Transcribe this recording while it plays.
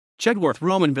Chedworth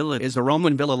Roman Villa is a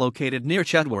Roman villa located near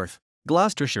Chedworth,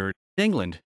 Gloucestershire,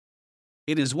 England.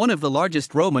 It is one of the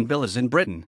largest Roman villas in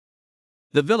Britain.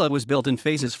 The villa was built in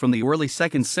phases from the early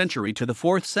 2nd century to the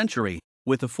 4th century,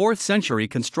 with the 4th century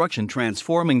construction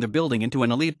transforming the building into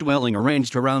an elite dwelling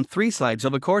arranged around three sides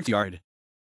of a courtyard.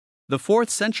 The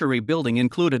 4th century building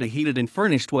included a heated and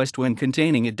furnished west wing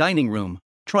containing a dining room,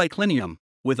 triclinium,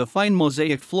 with a fine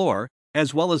mosaic floor,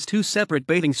 as well as two separate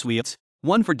bathing suites,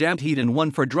 one for damp heat and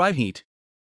one for dry heat.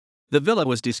 The villa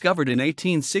was discovered in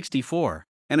 1864,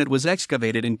 and it was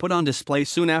excavated and put on display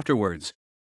soon afterwards.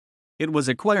 It was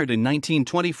acquired in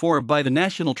 1924 by the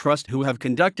National Trust, who have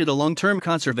conducted a long-term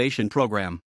conservation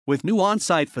program, with new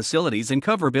on-site facilities and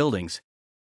cover buildings.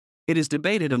 It is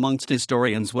debated amongst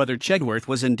historians whether Chedworth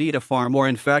was indeed a farm or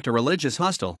in fact a religious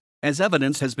hostel, as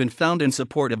evidence has been found in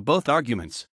support of both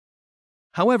arguments.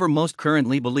 However, most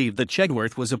currently believe that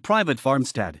Chedworth was a private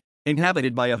farmstead,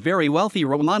 inhabited by a very wealthy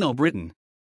Romano-Briton.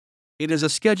 It is a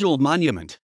scheduled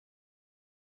monument.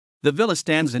 The villa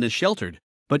stands in a sheltered,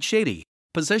 but shady,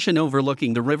 position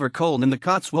overlooking the River Colne in the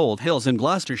Cotswold Hills in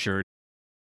Gloucestershire.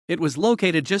 It was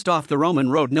located just off the Roman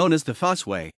road known as the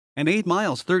Fossway, and 8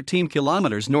 miles 13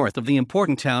 kilometers north of the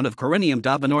important town of Corinium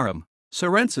Davanorum,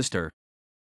 Cirencester.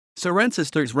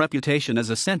 Cirencester's reputation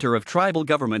as a center of tribal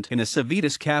government in a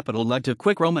Civitas capital led to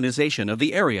quick Romanization of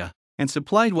the area, and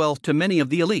supplied wealth to many of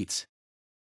the elites.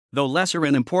 Though lesser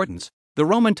in importance, the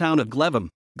Roman town of Glevum,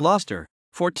 Gloucester,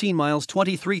 14 miles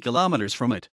 23 kilometers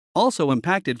from it, also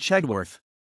impacted Chedworth.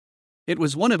 It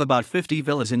was one of about 50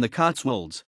 villas in the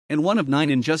Cotswolds, and one of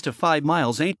 9 in just a 5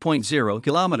 miles 8.0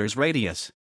 kilometers radius.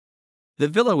 The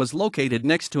villa was located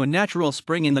next to a natural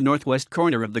spring in the northwest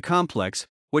corner of the complex,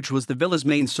 which was the villa's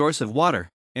main source of water,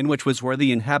 and which was where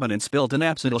the inhabitants built an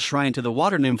apsidal shrine to the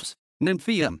water nymphs,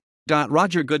 Nymphaeum.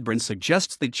 Roger Goodburn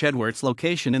suggests that Chedworth's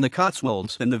location in the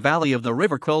Cotswolds and the valley of the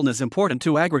River Colne is important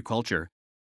to agriculture.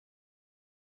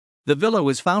 The villa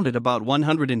was founded about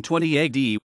 120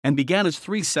 AD and began as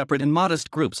 3 separate and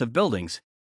modest groups of buildings.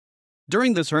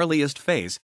 During this earliest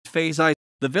phase, Phase I,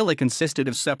 the villa consisted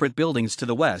of separate buildings to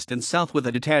the west and south with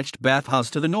a detached bathhouse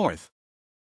to the north.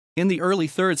 In the early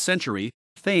 3rd century,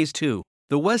 Phase II,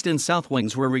 the west and south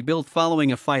wings were rebuilt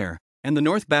following a fire, and the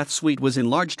north bath suite was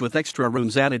enlarged with extra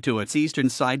rooms added to its eastern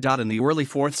side. In the early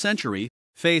 4th century,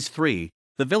 Phase III,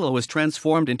 the villa was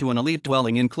transformed into an elite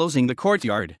dwelling enclosing the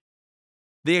courtyard.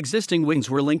 The existing wings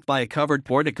were linked by a covered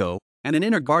portico, and an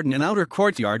inner garden and outer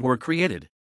courtyard were created.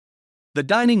 The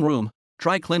dining room,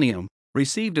 triclinium,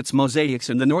 received its mosaics,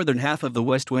 and the northern half of the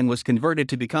west wing was converted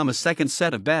to become a second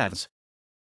set of baths.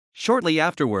 Shortly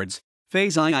afterwards,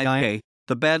 Phase III,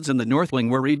 the baths in the north wing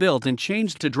were rebuilt and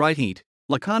changed to dry heat,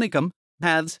 laconicum,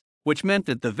 baths, which meant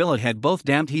that the villa had both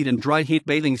damp heat and dry heat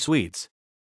bathing suites.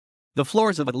 The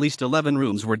floors of at least 11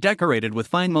 rooms were decorated with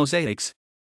fine mosaics.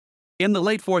 In the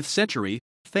late 4th century,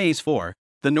 Phase IV,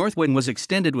 the north wing was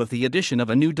extended with the addition of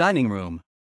a new dining room.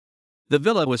 The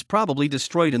villa was probably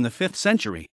destroyed in the 5th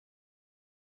century.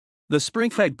 The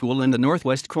spring-fed pool in the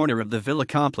northwest corner of the villa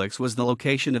complex was the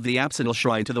location of the apsidal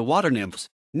shrine to the water nymphs,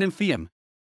 Nymphaeum.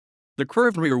 The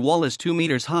curved rear wall is 2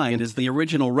 meters high and is the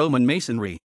original Roman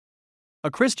masonry.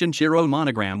 A Christian Chiro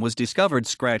monogram was discovered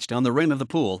scratched on the rim of the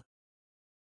pool.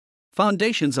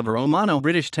 Foundations of a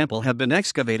Romano-British temple have been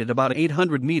excavated about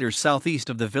 800 meters southeast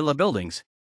of the villa buildings.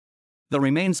 The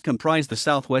remains comprise the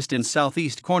southwest and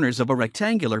southeast corners of a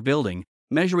rectangular building,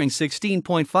 measuring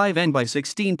 16.5 n by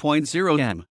 16.0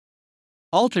 m.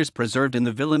 Altars preserved in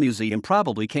the Villa Museum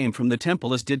probably came from the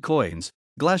temple, as did coins,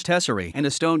 glass tesserae, and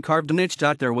a stone-carved niche.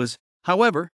 There was,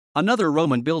 however, another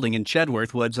Roman building in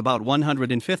Chedworth Woods about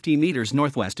 150 meters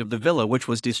northwest of the villa, which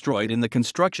was destroyed in the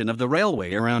construction of the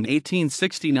railway around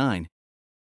 1869.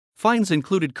 Finds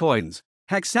included coins,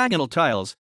 hexagonal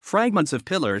tiles, fragments of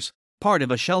pillars, part of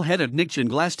a shell-headed niche and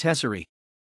glass tesserae.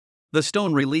 The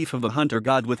stone relief of a hunter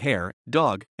god with hare,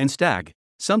 dog, and stag,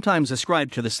 sometimes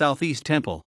ascribed to the southeast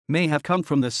temple, may have come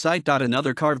from this site.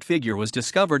 Another carved figure was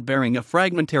discovered bearing a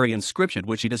fragmentary inscription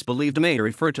which it is believed may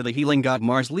refer to the healing god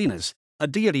Mars Linus, a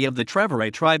deity of the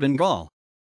Treverae tribe in Gaul.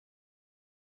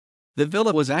 The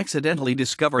villa was accidentally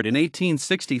discovered in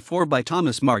 1864 by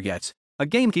Thomas Margetts, a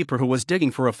gamekeeper who was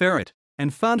digging for a ferret,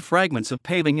 and found fragments of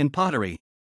paving and pottery.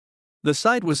 The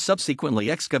site was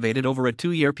subsequently excavated over a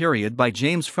 2-year period by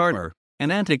James Farmer,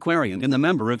 an antiquarian and the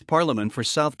Member of Parliament for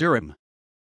South Durham.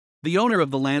 The owner of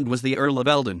the land was the Earl of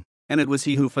Eldon, and it was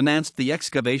he who financed the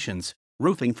excavations,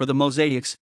 roofing for the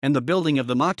mosaics, and the building of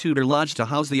the mock Tudor lodge to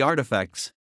house the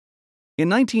artifacts. In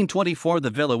 1924 the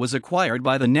villa was acquired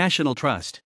by the National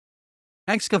Trust.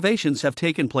 Excavations have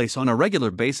taken place on a regular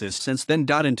basis since then.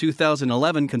 In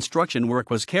 2011, construction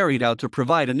work was carried out to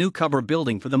provide a new cover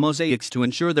building for the mosaics to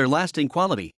ensure their lasting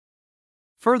quality.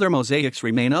 Further mosaics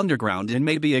remain underground and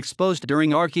may be exposed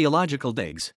during archaeological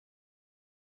digs.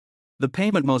 The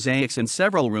pavement mosaics in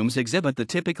several rooms exhibit the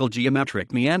typical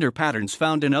geometric meander patterns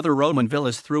found in other Roman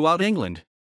villas throughout England.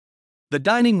 The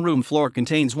dining room floor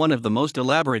contains one of the most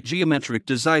elaborate geometric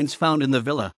designs found in the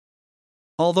villa.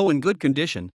 Although in good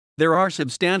condition, there are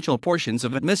substantial portions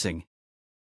of it missing.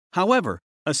 However,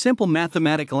 a simple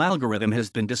mathematical algorithm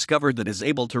has been discovered that is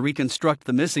able to reconstruct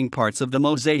the missing parts of the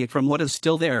mosaic from what is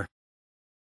still there.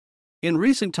 In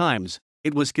recent times,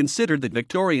 it was considered that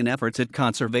Victorian efforts at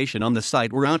conservation on the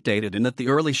site were outdated and that the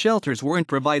early shelters weren't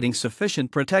providing sufficient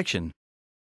protection.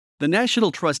 The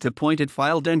National Trust appointed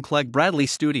Fylde & Clegg Bradley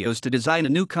Studios to design a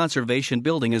new conservation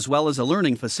building as well as a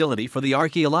learning facility for the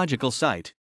archaeological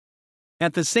site.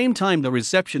 At the same time, the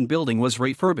reception building was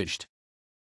refurbished.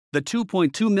 The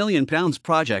 £2.2 million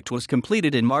project was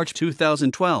completed in March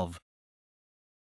 2012.